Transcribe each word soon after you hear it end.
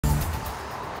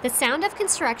The sound of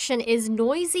construction is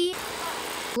noisy,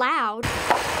 loud,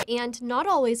 and not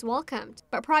always welcomed.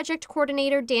 But project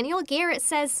coordinator Daniel Garrett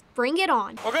says, bring it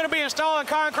on. We're going to be installing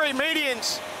concrete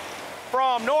medians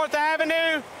from North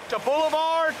Avenue to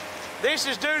Boulevard. This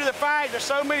is due to the fact there's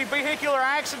so many vehicular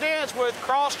accidents with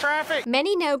cross traffic.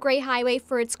 Many know Gray Highway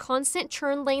for its constant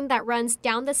churn lane that runs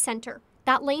down the center.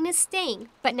 That lane is staying,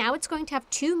 but now it's going to have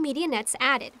 2 medianettes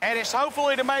added. And it's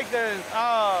hopefully to make the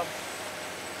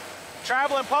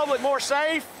traveling public more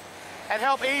safe and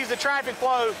help ease the traffic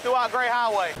flow throughout Gray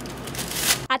Highway.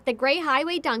 At the Gray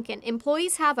Highway Duncan,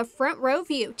 employees have a front row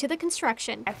view to the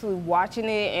construction. Actually watching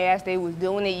it, and as they was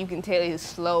doing it, you can tell it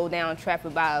slowed down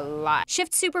traffic by a lot.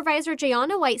 Shift supervisor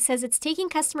Jayana White says it's taking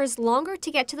customers longer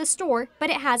to get to the store,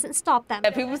 but it hasn't stopped them.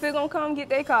 People still gonna come get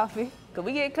their coffee, because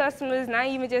we get customers not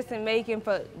even just in Macon,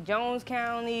 but Jones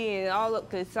County and all up,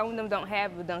 because some of them don't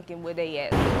have a Duncan where they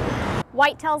at.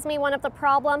 White tells me one of the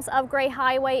problems of Gray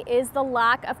Highway is the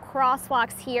lack of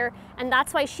crosswalks here, and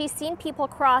that's why she's seen people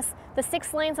cross the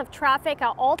 6 lanes of traffic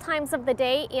at all times of the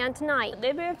day and night.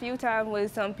 There have been a few times where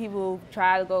some people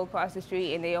try to go across the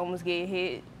street and they almost get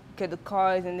hit because the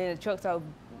cars and then the trucks are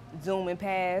zooming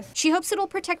past. She hopes it'll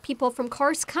protect people from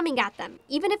cars coming at them,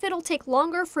 even if it'll take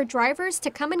longer for drivers to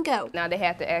come and go. Now they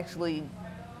have to actually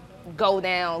go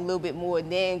down a little bit more,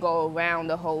 then go around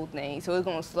the whole thing. So it's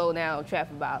going to slow down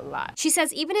traffic by a lot. She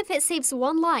says even if it saves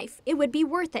one life, it would be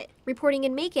worth it. Reporting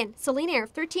in Macon, Celine Air,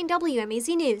 13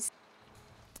 WMAZ News.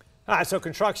 All right, so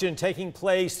construction taking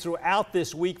place throughout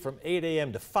this week from 8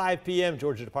 a.m. to 5 p.m.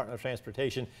 Georgia Department of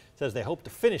Transportation says they hope to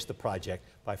finish the project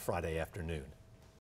by Friday afternoon.